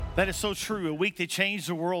That is so true. A week that changed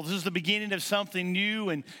the world. This is the beginning of something new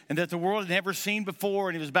and that the world had never seen before.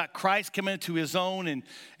 And it was about Christ coming into his own.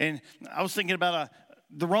 And I was thinking about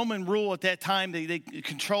the Roman rule at that time. They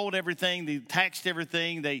controlled everything. They taxed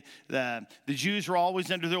everything. The Jews were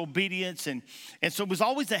always under their obedience. And so it was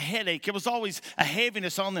always a headache. It was always a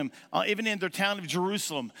heaviness on them, even in their town of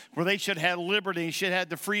Jerusalem, where they should have liberty, should have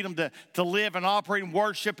the freedom to live and operate and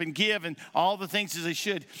worship and give and all the things as they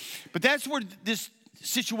should. But that's where this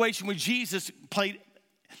situation with Jesus played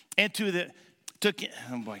into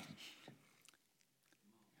oh boy.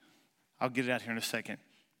 I'll get it out here in a second.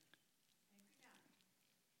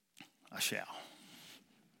 I shall.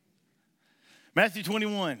 Matthew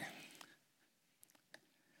 21.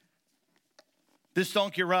 This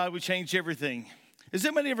donkey ride would change everything. Has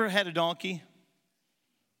anybody ever had a donkey?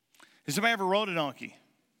 Has anybody ever rode a donkey?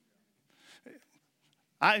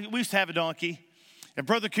 We used to have a donkey. If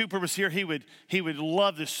Brother Cooper was here, he would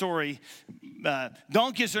love this story.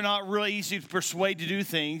 Donkeys are not really easy to persuade to do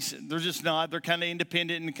things. They're just not. They're kind of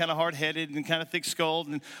independent and kind of hard-headed and kind of thick-skulled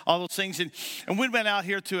and all those things. And we went out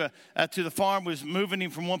here to the farm, was moving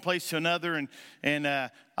him from one place to another. And I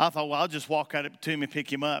thought, well, I'll just walk out to him and pick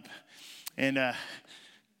him up. And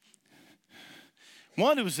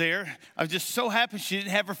one who was there, I was just so happy she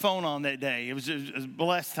didn't have her phone on that day. It was a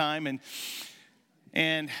blessed time.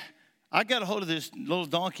 And I got a hold of this little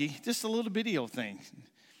donkey, just a little bitty old thing.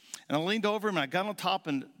 And I leaned over him, and I got on top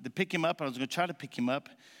and to pick him up. I was going to try to pick him up,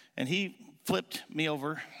 and he flipped me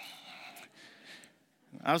over.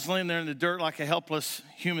 I was laying there in the dirt like a helpless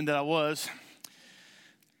human that I was.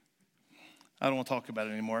 I don't want to talk about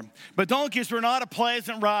it anymore. But donkeys were not a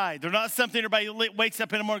pleasant ride. They're not something everybody wakes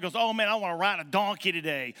up in the morning and goes, oh, man, I want to ride a donkey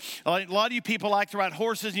today. A lot of you people like to ride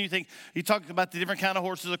horses, and you talk about the different kind of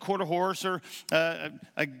horses, a quarter horse or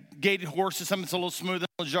a gaited horse or something that's a little smoother,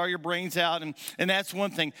 that'll jar your brains out, and that's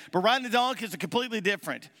one thing. But riding a donkey is completely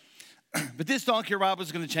different. But this donkey ride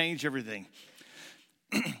was going to change everything.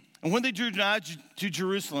 And when they drew nigh to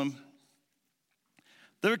Jerusalem,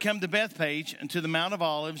 they would come to Bethphage and to the Mount of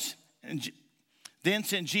Olives, and then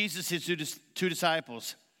sent Jesus his two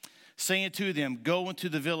disciples, saying to them, go into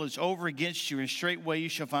the village over against you, and straightway you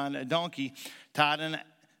shall find a donkey tied and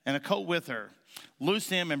a colt with her. Loose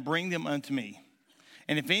them and bring them unto me.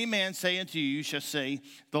 And if any man say unto you, you shall say,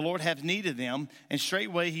 the Lord hath need of them, and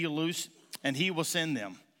straightway he loose, and he will send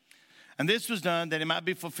them. And this was done that it might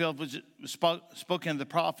be fulfilled, which was spoken of the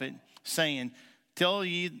prophet, saying, tell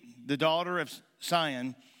ye the daughter of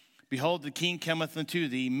Sion, behold, the king cometh unto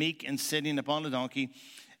thee, meek and sitting upon a donkey,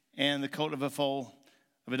 and the colt of a foal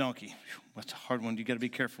of a donkey. Whew, that's a hard one. You got to be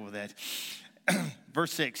careful with that.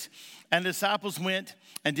 Verse 6. And the disciples went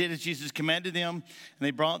and did as Jesus commanded them, and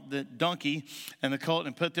they brought the donkey and the colt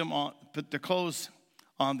and put their clothes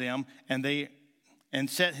on them, and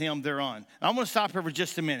set him thereon. I'm going to stop here for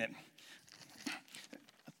just a minute.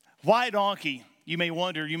 Why a donkey? You may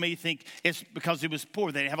wonder, you may think it's because it was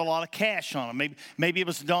poor. They didn't have a lot of cash on them. Maybe it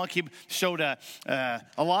was a donkey, showed a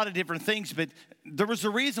lot of different things, but there was a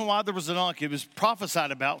reason why there was a donkey. It was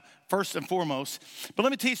prophesied about, first and foremost. But let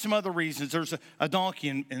me tell you some other reasons. There's a donkey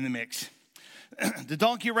in the mix. The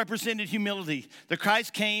donkey represented humility. The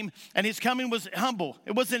Christ came, and his coming was humble.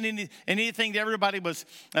 It wasn't anything that everybody was,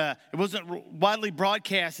 it wasn't widely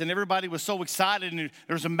broadcast, and everybody was so excited, and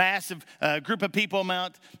there was a massive group of people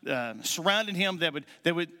surrounding him that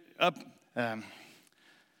would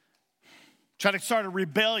try to start a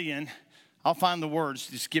rebellion. I'll find the words.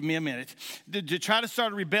 Just give me a minute. To try to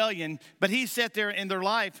start a rebellion, but he sat there in their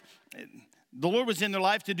life. The Lord was in their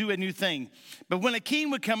life to do a new thing. But when a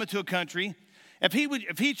king would come into a country,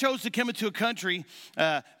 if he chose to come into a country,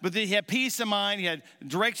 but he had peace of mind, he had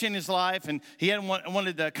direction in his life, and he hadn't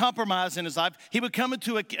wanted to compromise in his life, he would come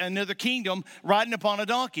into another kingdom riding upon a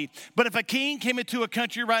donkey. But if a king came into a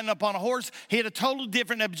country riding upon a horse, he had a totally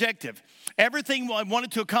different objective. Everything he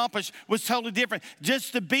wanted to accomplish was totally different.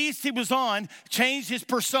 Just the beast he was on changed his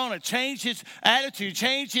persona, changed his attitude,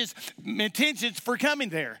 changed his intentions for coming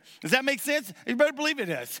there. Does that make sense? You better believe it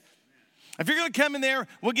does. If you're going to come in there,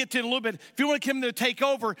 we'll get to it in a little bit. If you want to come in there to take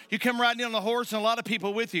over, you come riding on a horse and a lot of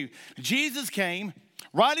people with you. Jesus came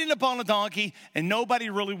riding upon a donkey and nobody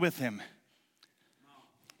really with him.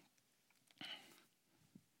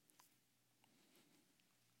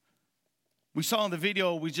 We saw in the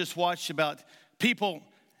video we just watched about people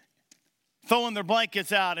throwing their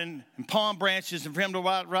blankets out and palm branches and for him to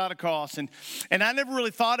ride across. And I never really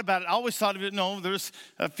thought about it. I always thought of it, there's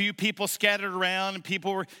a few people scattered around and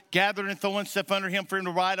people were gathered and throwing stuff under him for him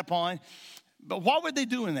to ride upon. But why were they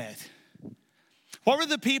doing that? Why were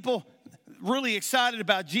the people really excited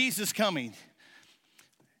about Jesus coming?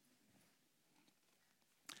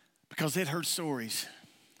 Because they'd heard stories.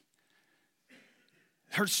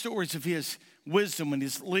 Heard stories of his wisdom and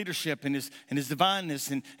his leadership and his divineness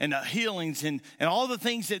and healings and all the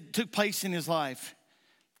things that took place in his life.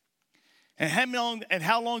 And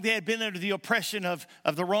how long they had been under the oppression of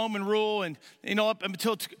the Roman rule. And, up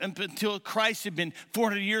until Christ had been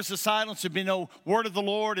 400 years of silence. There'd been no word of the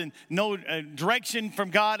Lord and no direction from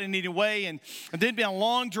God in any way. And there'd been a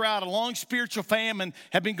long drought, a long spiritual famine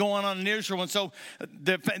had been going on in Israel. And so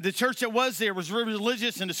the church that was there was really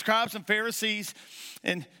religious, and the scribes and Pharisees.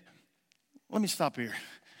 And let me stop here.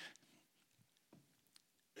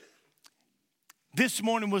 This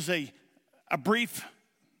morning was a brief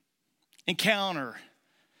encounter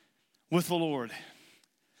with the Lord.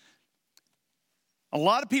 A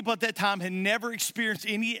lot of people at that time had never experienced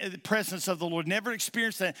any presence of the Lord, never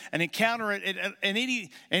experienced an encounter in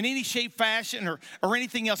any shape, fashion, or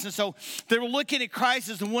anything else. And so they were looking at Christ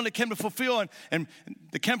as the one that came to fulfill and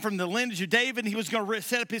to come from the lineage of David. And he was going to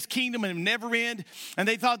set up his kingdom and never end. And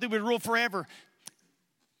they thought they would rule forever.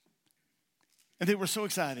 And they were so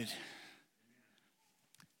excited.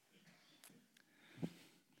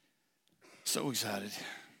 So excited.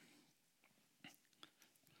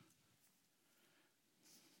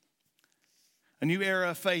 A new era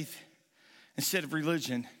of faith instead of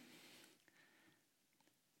religion.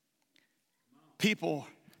 People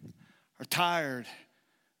are tired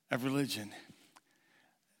of religion.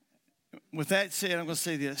 With that said, I'm going to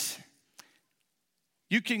say this.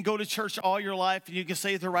 You can go to church all your life and you can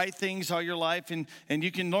say the right things all your life and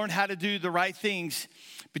you can learn how to do the right things,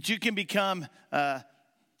 but you can become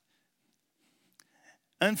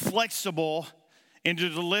unflexible in the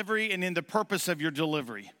delivery and in the purpose of your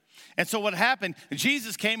delivery. And so what happened,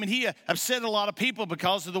 Jesus came and he upset a lot of people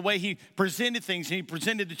because of the way he presented things and he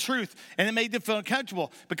presented the truth, and it made them feel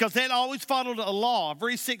uncomfortable because they had always followed a law, a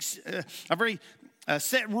very set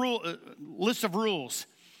list of rules.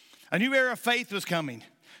 A new era of faith was coming.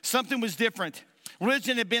 Something was different.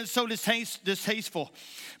 Religion had been so distasteful,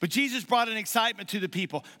 but Jesus brought an excitement to the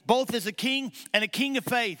people, both as a king and a king of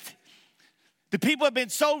faith. The people have been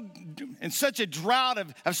in such a drought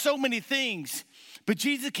of so many things. But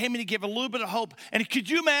Jesus came in to give a little bit of hope. And could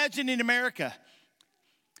you imagine in America?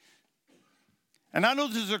 And I know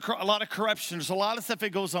there's a lot of corruption. There's a lot of stuff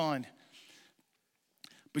that goes on.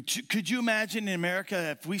 But could you imagine in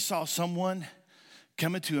America if we saw someone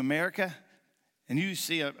coming to America? And you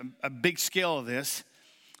see a big scale of this.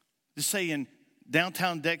 Just say in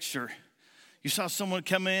downtown Dexter. You saw someone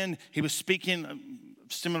come in. He was speaking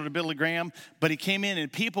similar to Billy Graham, but he came in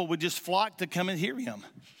and people would just flock to come and hear him.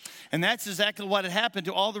 And that's exactly what had happened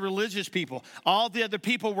to all the religious people. All the other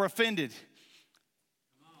people were offended.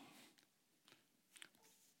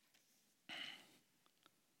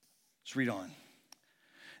 Let's read on.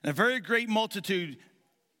 And a very great multitude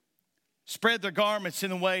spread their garments in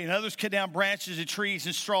the way, and others cut down branches of trees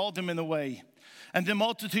and strawed them in the way. And the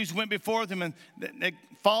multitudes went before them, and they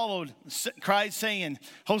followed, cried, saying,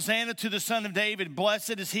 Hosanna to the Son of David.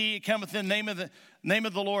 Blessed is he that cometh in the name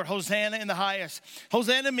of the Lord. Hosanna in the highest.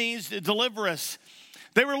 Hosanna means to deliver us.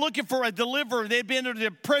 They were looking for a deliverer. They had been under the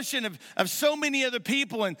oppression of so many other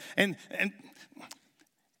people. And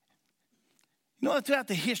throughout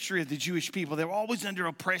the history of the Jewish people, they were always under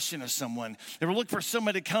oppression of someone. They were looking for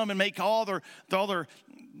someone to come and make all their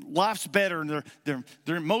lives better and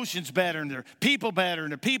their emotions better and their people better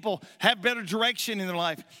and their people have better direction in their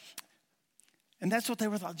life. And that's what they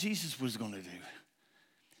thought Jesus was going to do.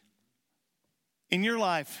 In your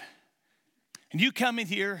life, and you come in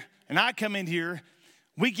here and I come in here,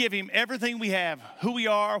 we give him everything we have, who we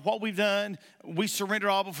are, what we've done. We surrender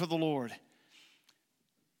all before the Lord.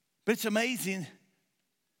 But it's amazing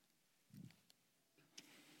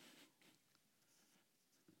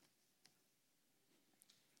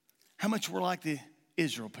how much we're like the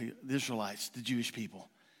Israelites, the Jewish people.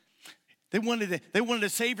 They wanted a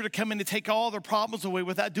Savior to come in to take all their problems away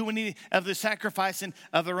without doing any of the sacrificing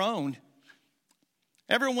of their own.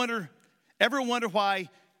 Ever wonder why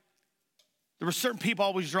there were certain people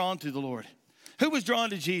always drawn to the Lord? Who was drawn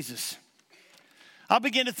to Jesus? I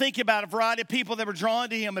began to think about a variety of people that were drawn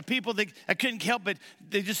to him, and people that I couldn't help but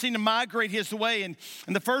they just seemed to migrate his way. And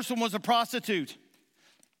the first one was a prostitute.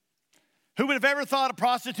 Who would have ever thought a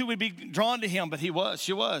prostitute would be drawn to him? But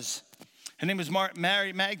she was. Her name was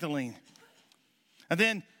Mary Magdalene. And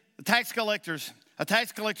then the tax collectors. A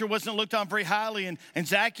tax collector wasn't looked on very highly, and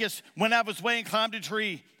Zacchaeus went out of his way and climbed a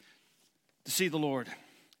tree to see the Lord.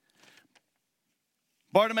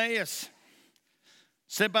 Bartimaeus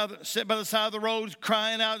sat by the side of the road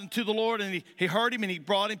crying out to the Lord, and he heard him and he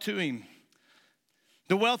brought him to him.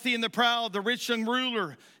 The wealthy and the proud, the rich young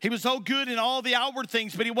ruler. He was so good in all the outward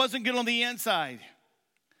things, but he wasn't good on the inside.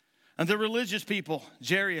 And the religious people,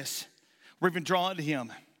 Jairus, were even drawn to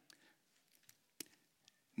him.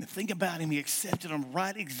 And the thing about him, he accepted them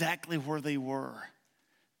right exactly where they were.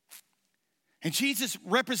 And Jesus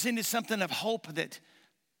represented something of hope that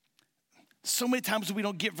so many times we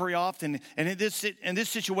don't get very often. And in this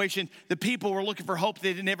situation, the people were looking for hope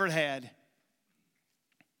they never had.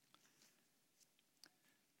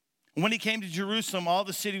 When he came to Jerusalem, all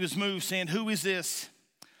the city was moved, saying, "Who is this?"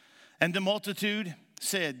 And the multitude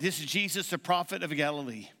said, "This is Jesus, the prophet of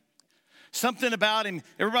Galilee." Something about him,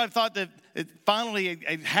 everybody thought that it finally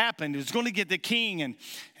happened. It was going to get the king,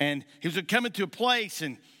 and he was coming to a place,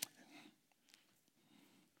 and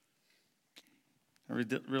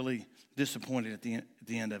really disappointed at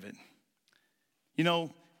the end of it. You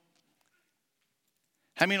know,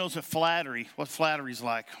 how many knows what flattery is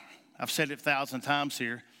like? I've said it 1,000 times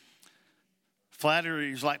here.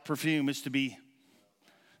 Flattery is like perfume. It's to be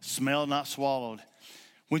smelled, not swallowed.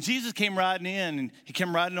 When Jesus came riding in, and he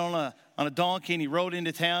came riding on a donkey, and he rode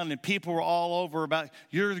into town, and people were all over about,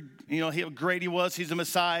 how great he was. He's the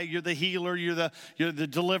Messiah. You're the healer. You're the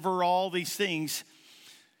deliverer, all these things.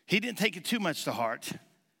 He didn't take it too much to heart,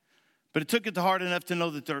 but it took it to heart enough to know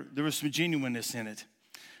that there was some genuineness in it.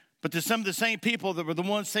 But to some of the same people that were the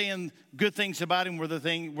ones saying good things about him were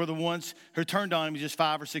the ones who turned on him just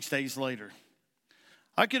 5 or 6 days later.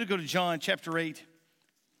 I could go to John chapter 8.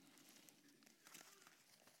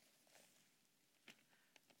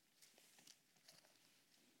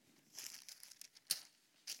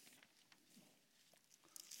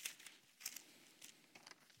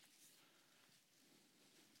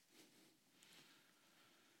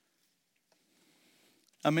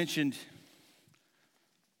 I mentioned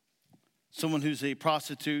someone who's a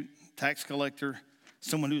prostitute, tax collector,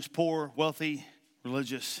 someone who's poor, wealthy,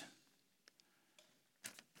 religious.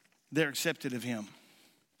 They're accepted of him.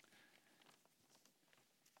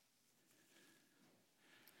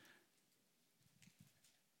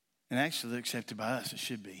 And actually, they're accepted by us. It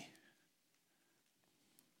should be.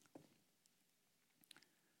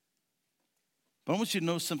 But I want you to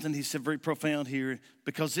know something he said very profound here,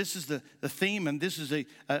 because this is the theme, and this is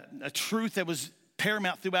a truth that was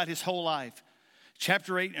paramount throughout his whole life.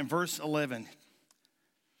 Chapter 8 and verse 11.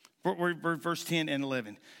 Verse 10 and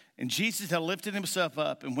 11. And Jesus had lifted himself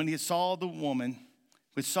up, and when he saw the woman,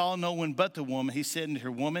 which saw no one but the woman, he said unto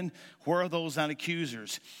her, "Woman, where are those thine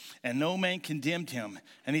accusers?" And no man condemned him.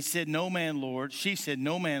 And he said, "No man, Lord." She said,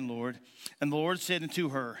 "No man, Lord." And the Lord said unto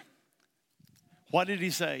her, what did he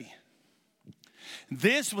say?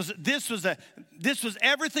 This was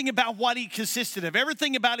everything about what he consisted of.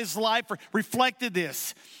 Everything about his life reflected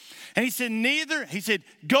this. And he said,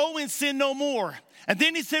 "Go and sin no more." And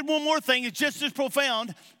then he said one more thing, it's just as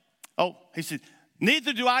profound. He said,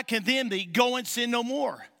 "Neither do I condemn thee, go and sin no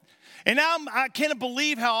more." And now I can't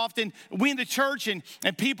believe how often we in the church and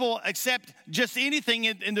people accept just anything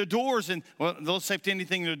in their doors, and they'll accept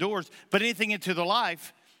anything in their doors, but anything into their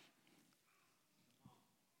life.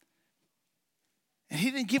 And he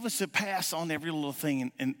didn't give us a pass on every little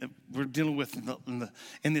thing we're dealing with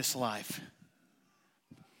in this life.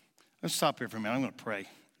 Let's stop here for a minute. I'm going to pray.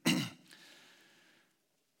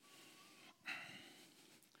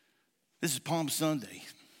 This is Palm Sunday.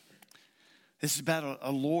 This is about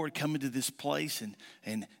a Lord coming to this place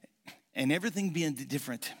and everything being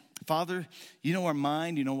different. Father, you know our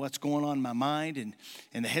mind. You know what's going on in my mind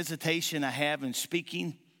and the hesitation I have in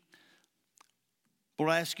speaking.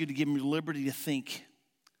 Lord, I ask you to give me liberty to think,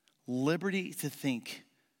 and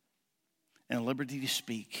liberty to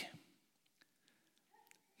speak.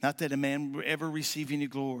 Not that a man will ever receive any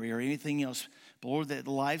glory or anything else, but Lord, that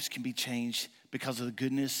lives can be changed because of the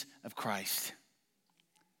goodness of Christ.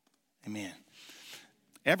 Amen.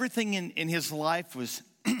 Everything in his life was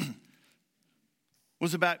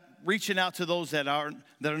about reaching out to those that are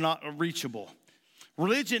not reachable.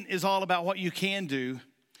 Religion is all about what you can do.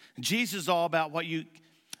 Jesus is all about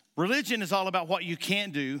religion is all about what you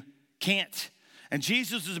can do, can't. And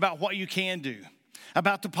Jesus is about what you can do,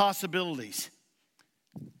 about the possibilities.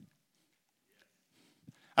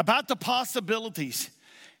 About the possibilities.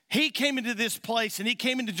 He came into this place and he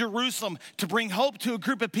came into Jerusalem to bring hope to a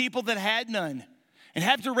group of people that had none and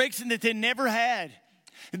have direction that they never had.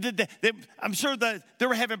 I'm sure that they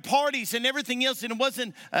were having parties and everything else, and it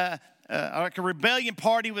wasn't like a rebellion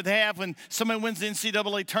party would have when someone wins the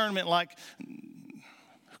NCAA tournament, like,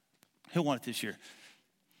 who won it this year?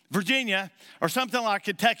 Virginia, or something like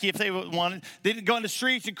Kentucky if they wanted. They didn't go in the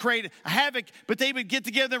streets and create havoc, but they would get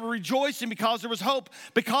together and rejoicing because there was hope,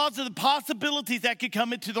 because of the possibilities that could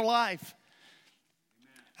come into their life.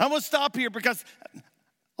 I'm going to stop here because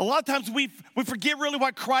a lot of times we forget really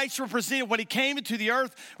what Christ represented. When he came into the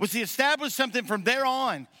earth was he established something from there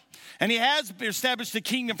on. And he has established the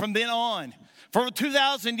kingdom from then on. For over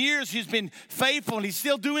 2,000 years, he's been faithful, and he's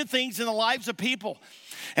still doing things in the lives of people.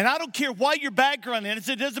 And I don't care what your background is.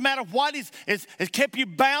 It doesn't matter what has kept you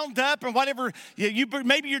bound up and whatever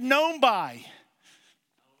maybe you're known by.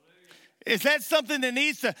 Is that something that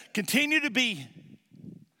needs to continue to be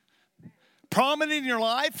prominent in your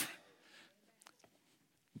life?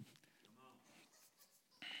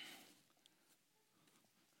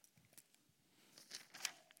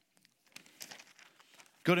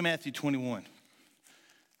 Go to Matthew 21.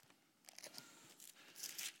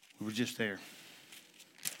 We were just there.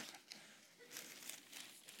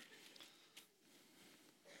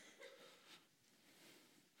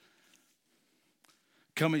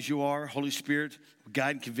 Come as you are, Holy Spirit,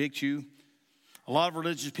 guide and convict you. A lot of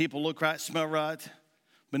religious people look right, smell right,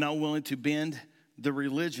 but not willing to bend the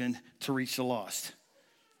religion to reach the lost.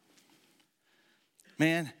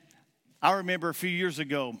 Man, I remember a few years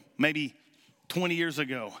ago, maybe 20 years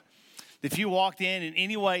ago, if you walked in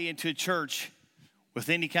any way into a church with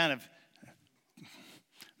any kind of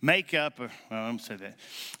makeup, or, well, I'm going to say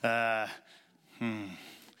that. I'm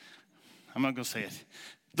not going to say it.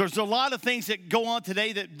 There's a lot of things that go on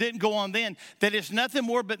today that didn't go on then, that is nothing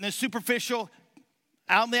more but the superficial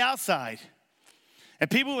out on the outside. And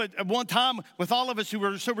people at one time, with all of us who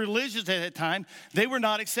were so religious at that time, they were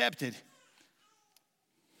not accepted.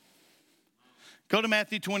 Go to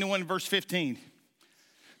Matthew 21, verse 15.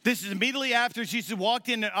 This is immediately after Jesus walked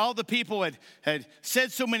in and all the people had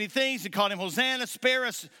said so many things and called him, Hosanna, spare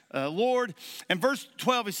us, Lord. And verse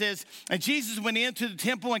 12, he says, and Jesus went into the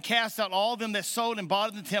temple and cast out all them that sold and bought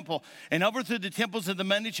in the temple and overthrew the temples of the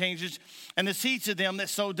money changers and the seats of them that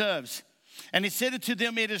sold doves. And he said unto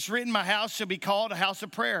them, it is written, my house shall be called a house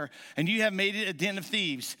of prayer, and you have made it a den of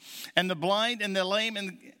thieves. And the blind and the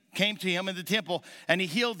lame came to him in the temple, and he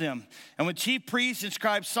healed them. And when chief priests and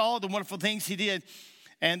scribes saw the wonderful things he did,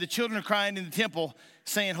 and the children are crying in the temple,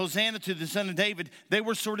 saying, Hosanna to the Son of David, they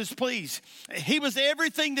were sort of displeased. He was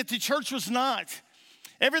everything that the church was not.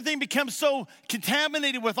 Everything becomes so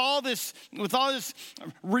contaminated with all this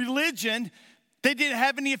religion, they didn't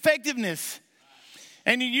have any effectiveness.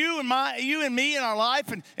 And you and me in our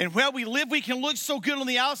life and where we live, we can look so good on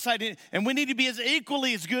the outside, and we need to be as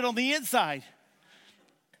equally as good on the inside.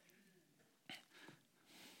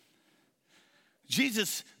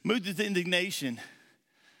 Jesus moved with indignation.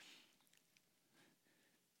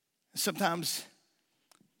 Sometimes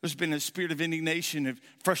there's been a spirit of indignation, of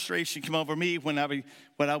frustration come over me when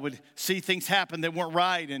I would see things happen that weren't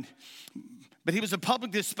right. But he was a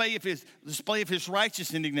public display of his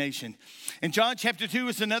righteous indignation. In John chapter 2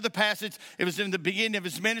 is another passage. It was in the beginning of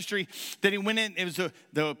his ministry that he went in. It was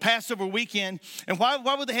the Passover weekend. And why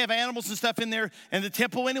would they have animals and stuff in there in the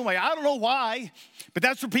temple anyway? I don't know why, but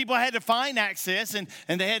that's where people had to find access. And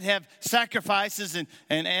they had to have sacrifices and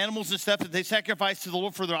animals and stuff that they sacrificed to the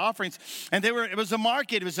Lord for their offerings. And it was a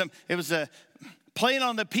market. It was a playing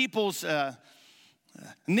on the people's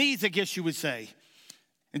needs, I guess you would say.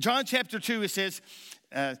 In John chapter 2, it says,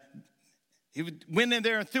 he went in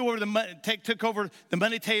there and threw over the money, took over the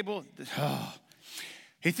money table.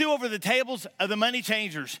 He threw over the tables of the money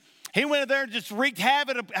changers. He went in there and just wreaked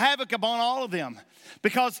havoc upon all of them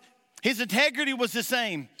because his integrity was the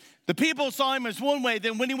same. The people saw him as one way.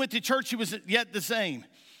 Then when he went to church, he was yet the same.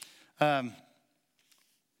 Are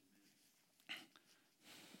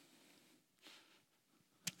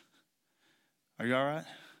you all right?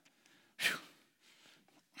 Whew.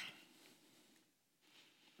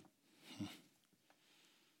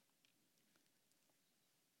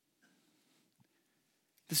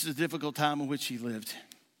 This is a difficult time in which he lived.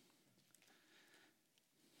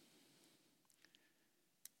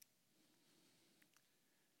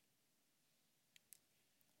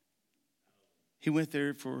 He went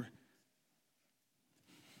there for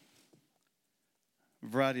a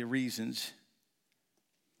variety of reasons.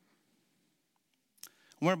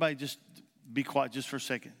 I want everybody just be quiet just for a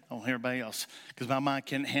second. I don't hear everybody else because my mind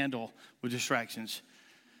can't handle with distractions.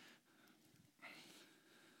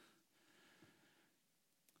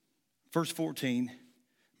 Verse 14,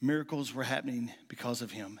 miracles were happening because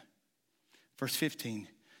of him. Verse 15,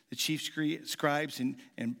 the chief scribes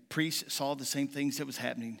and priests saw the same things that was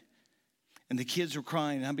happening. And the kids were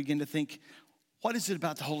crying. And I began to think, what is it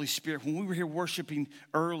about the Holy Spirit? When we were here worshiping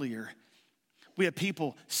earlier, we had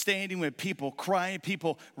people standing, we had people crying,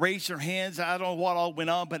 people raised their hands. I don't know what all went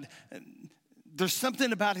on, but there's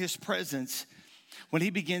something about his presence when he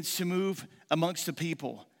begins to move amongst the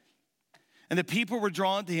people. And the people were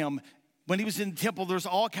drawn to him. when he was in the temple, there's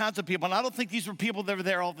all kinds of people. And I don't think these were people that were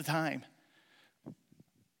there all the time.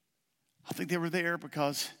 I think they were there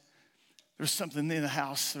because there was something in the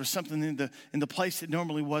house. There was something in the place that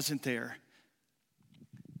normally wasn't there.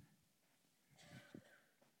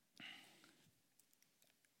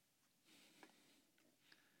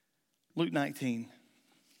 Luke 19.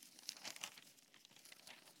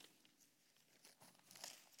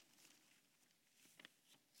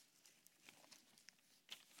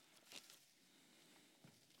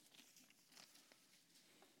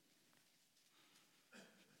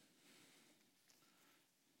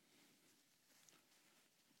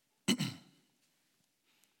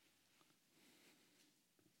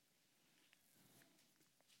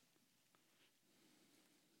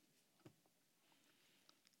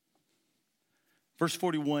 Verse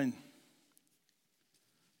 41.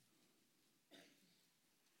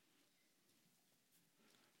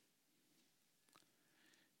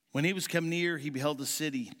 When he was come near, he beheld the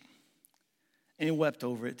city, and he wept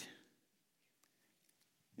over it.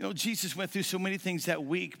 You know, Jesus went through so many things that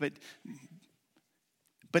week, but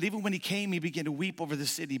even when he came, he began to weep over the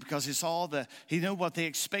city because he knew what they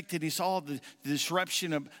expected. He saw the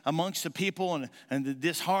disruption amongst the people and the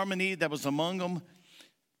disharmony that was among them.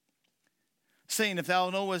 Saying, if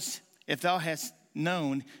thou hast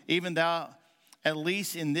known, even thou, at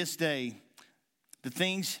least in this day, the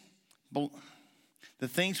things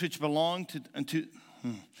which belong unto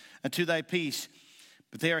thy peace,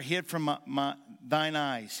 but they are hid from thine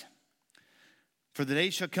eyes. For the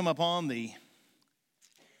day shall come upon thee,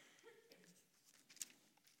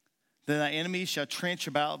 that thy enemies shall trench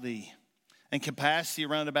about thee, and compass thee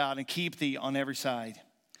round about, and keep thee on every side,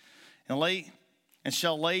 and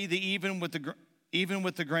shall lay thee even with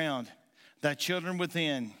the ground, thy children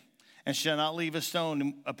within, and shall not leave a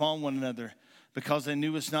stone upon one another, because they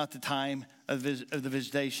knew it's not the time of the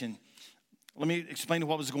visitation. Let me explain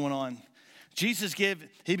what was going on.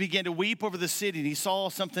 He began to weep over the city, and he saw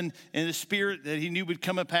something in the spirit that he knew would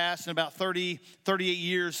come to pass in about 38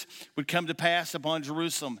 years would come to pass upon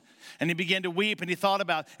Jerusalem. And he began to weep, and he thought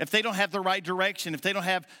about if they don't have the right direction, if they don't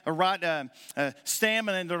have a right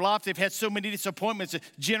stamina in their life, they've had so many disappointments,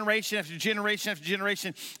 generation after generation after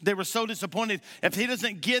generation. They were so disappointed. If he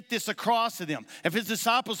doesn't get this across to them, if his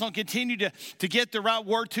disciples don't continue to get the right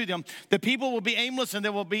word to them, the people will be aimless and they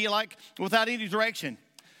will be like without any direction.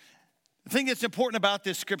 The thing that's important about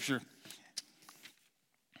this scripture,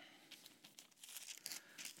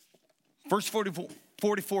 verse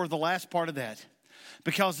 44, the last part of that.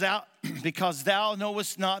 Because thou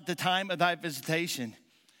knowest not the time of thy visitation.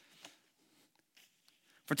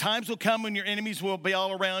 For times will come when your enemies will be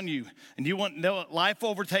all around you, and you won't know it. Life will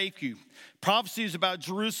overtake you. Prophecies about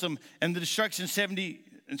Jerusalem and the destruction 70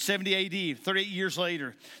 AD, 38 years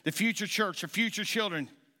later. The future church, the future children,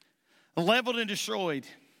 leveled and destroyed.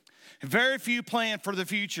 Very few plan for the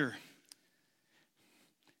future.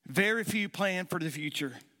 Very few plan for the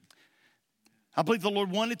future. I believe the Lord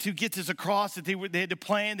wanted to get this across, that they had to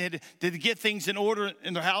plan, they had to get things in order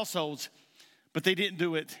in their households, but they didn't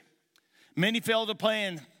do it. Many failed to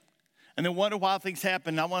plan, and they wonder why things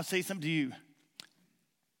happen. I want to say something to you.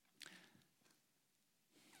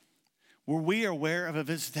 Were we aware of a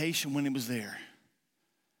visitation when it was there?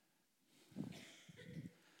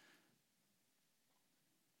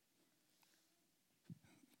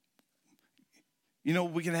 You know,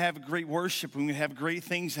 we can have a great worship, and we can have great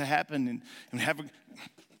things that happen, and have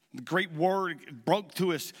a great word broke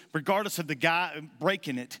to us, regardless of the guy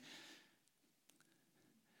breaking it.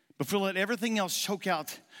 But if we let everything else choke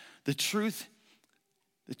out the truth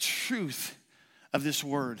of this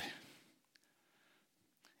word,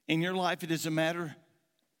 in your life, it doesn't matter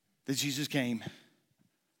that Jesus came.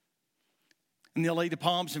 And they'll lay the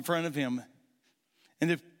palms in front of him.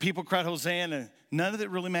 And if people cried, Hosanna, none of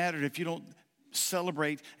it really mattered if you don't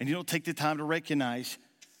celebrate and you don't take the time to recognize.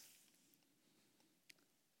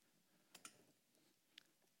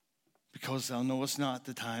 Because thou knowest not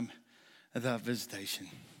the time of thy visitation.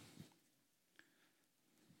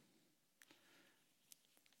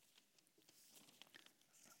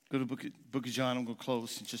 Go to the book of John. I'm going to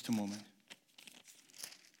close in just a moment.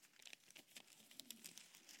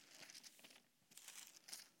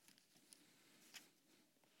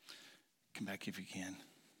 Come back if you can.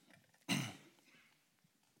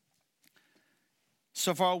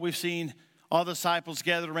 So far, we've seen all the disciples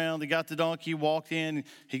gathered around. They got the donkey, walked in.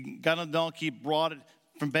 He got on the donkey, brought it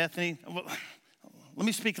from Bethany. Well, let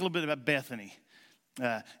me speak a little bit about Bethany.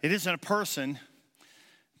 It isn't a person,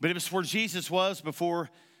 but it was where Jesus was before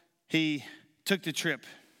he took the trip.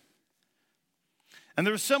 And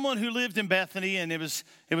there was someone who lived in Bethany, and it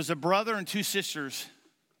was a brother and two sisters.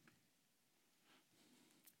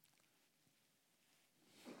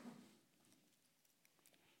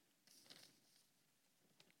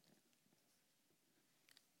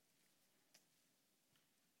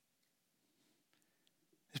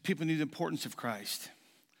 The people knew the importance of Christ.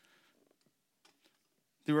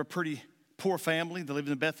 They were a pretty poor family. They lived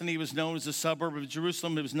in Bethany. It was known as a suburb of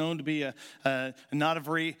Jerusalem. It was known to be not a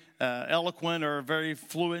very eloquent or a very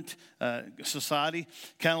fluent society,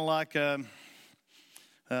 kind of like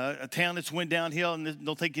a town that's went downhill, and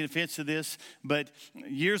don't take any offense to this, but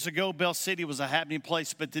years ago, Bell City was a happening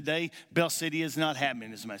place, but today, Bell City is not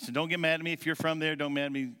happening as much. So don't get mad at me if you're from there. Don't mad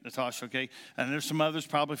at me, Natasha, okay? And there's some others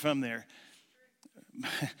probably from there.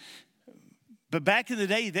 But back in the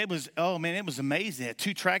day, it was amazing. They had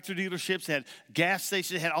 2 tractor dealerships, they had gas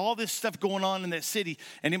stations, they had all this stuff going on in that city,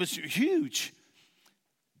 and it was huge.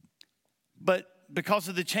 But because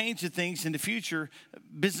of the change of things in the future,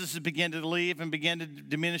 businesses began to leave and began to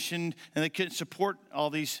diminish, and they couldn't support all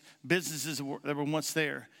these businesses that were once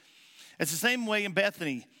there. It's the same way in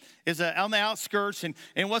Bethany. It's on the outskirts, and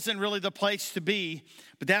it wasn't really the place to be,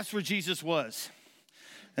 but that's where Jesus was.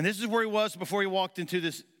 And this is where he was before he walked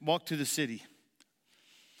to the city.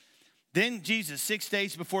 Then Jesus, 6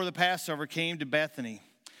 days before the Passover, came to Bethany.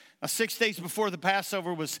 Now, 6 days before the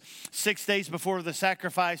Passover was 6 days before the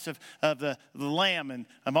sacrifice of the lamb and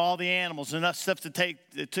of all the animals and enough stuff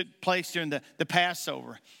that took place during the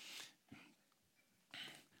Passover.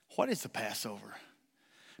 What is the Passover?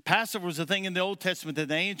 Passover was a thing in the Old Testament that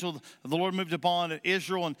the angel of the Lord moved upon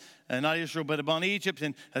Israel, and not Israel, but upon Egypt,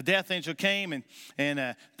 and a death angel came,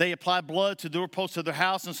 and they applied blood to the doorposts of their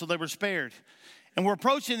house, and so they were spared. And we're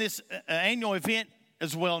approaching this annual event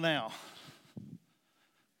as well now.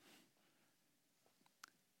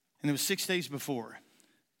 And it was 6 days before.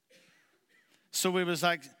 So it was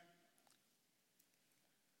like,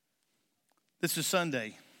 this is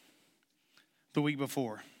Sunday, the week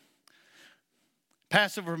before.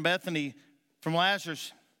 Passover from Bethany, from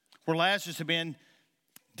Lazarus, where Lazarus had been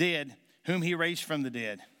dead, whom he raised from the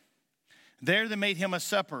dead. There they made him a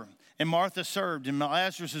supper, and Martha served, and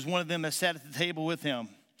Lazarus was one of them that sat at the table with him.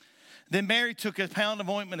 Then Mary took a pound of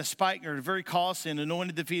ointment of spikenard, very costly, and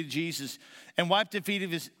anointed the feet of Jesus, and wiped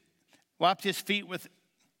his feet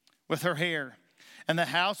with her hair. And the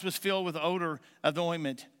house was filled with the odor of the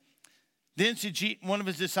ointment. Then one of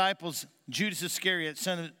his disciples, Judas Iscariot,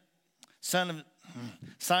 son of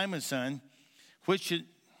Simon's son, which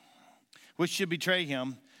should betray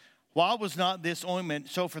him, why was not this ointment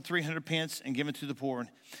sold for 300 pence and given to the poor?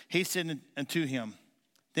 He said unto him,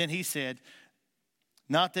 then he said,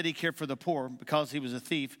 not that he cared for the poor, because he was a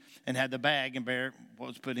thief and had the bag and bare what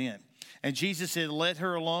was put in. And Jesus said, let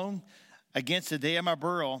her alone. Against the day of my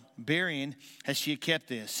burying has she kept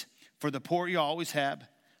this. For the poor you always have,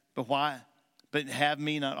 but have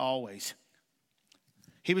me not always.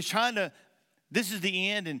 He was this is the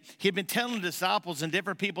end, and he had been telling the disciples and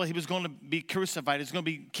different people he was going to be crucified, he was going to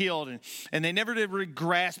be killed, and they never did really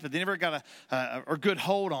grasp it. They never got a good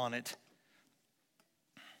hold on it.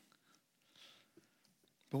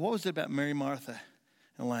 But what was it about Mary, Martha,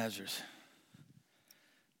 and Lazarus?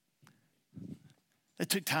 They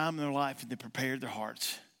took time in their life and they prepared their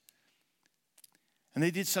hearts. And they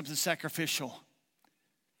did something sacrificial.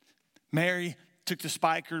 Mary took the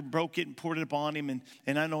spikenard, broke it, and poured it upon him, and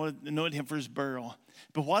anointed him for his burial.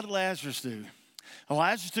 But what did Lazarus do?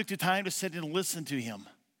 Lazarus took the time to sit and listen to him.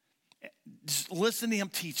 Just listen to him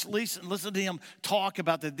teach. Listen to him talk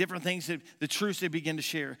about the different things, the truths they began to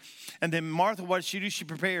share. And then Martha, what did she do? She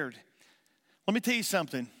prepared. Let me tell you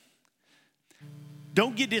something.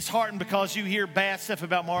 Don't get disheartened because you hear bad stuff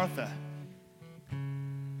about Martha.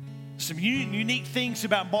 Some unique things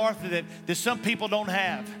about Martha that some people don't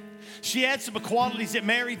have. She had some qualities that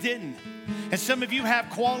Mary didn't. And some of you have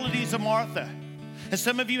qualities of Martha. And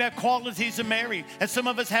some of you have qualities of Mary. And some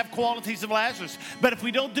of us have qualities of Lazarus. But if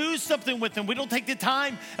we don't do something with them, we don't take the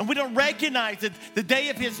time, and we don't recognize that the day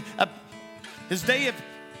of his day of...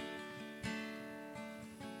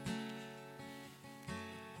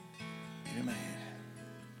 Get in my head.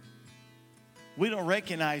 We don't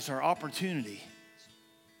recognize our opportunity,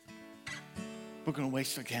 we're going to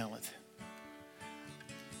waste our talent.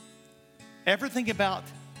 Everything about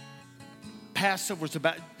Passover was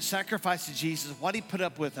about sacrifice to Jesus, what he put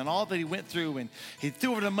up with and all that he went through. And he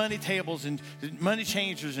threw over the money tables and money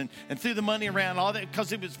changers and threw the money around, all that,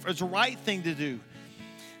 because it was the right thing to do.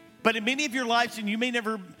 But in many of your lives, and you may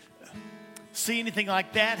never see anything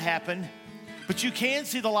like that happen, but you can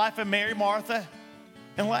see the life of Mary, Martha,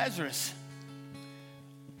 and Lazarus.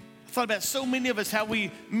 I thought about so many of us, how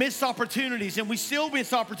we miss opportunities, and we still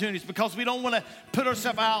miss opportunities because we don't want to put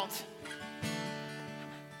ourselves out.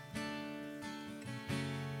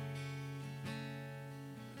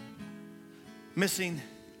 Missing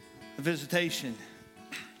the visitation.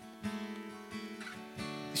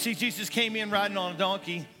 You see, Jesus came in riding on a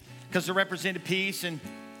donkey because it represented peace, and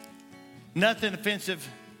Nothing offensive.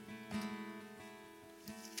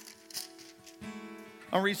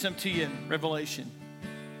 I'll read something to you in Revelation.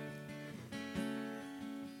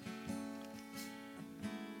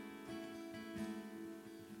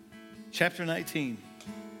 Chapter 19.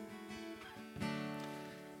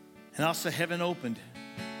 And also heaven opened.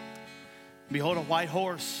 Behold, a white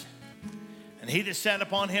horse. And he that sat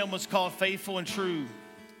upon him was called Faithful and True.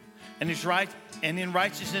 And in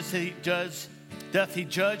righteousness doth he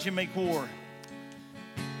judge and make war.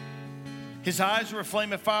 His eyes were a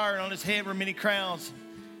flame of fire, and on his head were many crowns.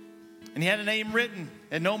 And he had a name written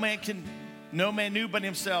that no man knew but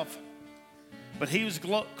himself. But he was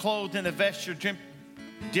clothed in a vesture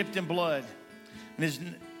dipped in blood.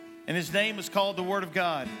 And his name was called the Word of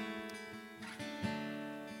God.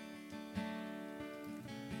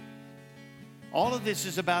 All of this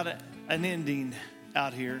is about an ending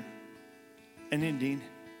out here. An ending.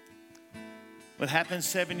 What happened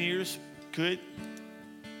 7 years could.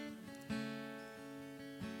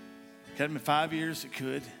 Could have been 5 years, it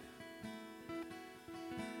could.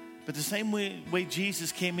 But the same way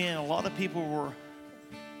Jesus came in, a lot of people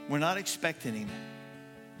were not expecting him.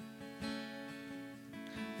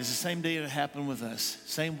 It's the same day it happened with us.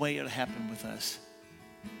 Same way it happened with us.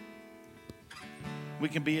 We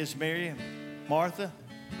can be as Mary and Martha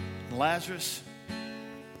and Lazarus.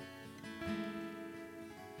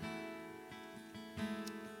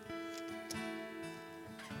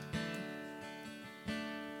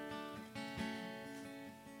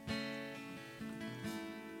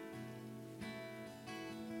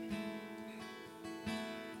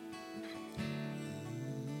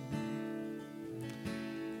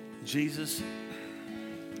 Jesus,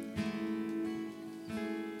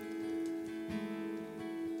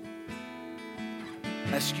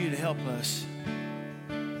 I ask you to help us.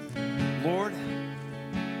 Lord,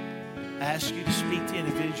 I ask you to speak to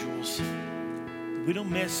individuals. We don't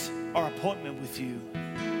miss our appointment with you.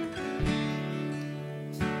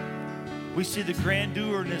 We see the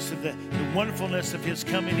grandiorness of the wonderfulness of his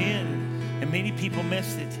coming in, and many people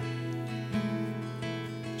missed it.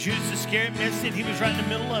 Judas Iscariot missed it. He was right in the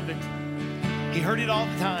middle of it. He heard it all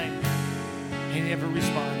the time. He never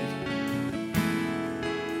responded.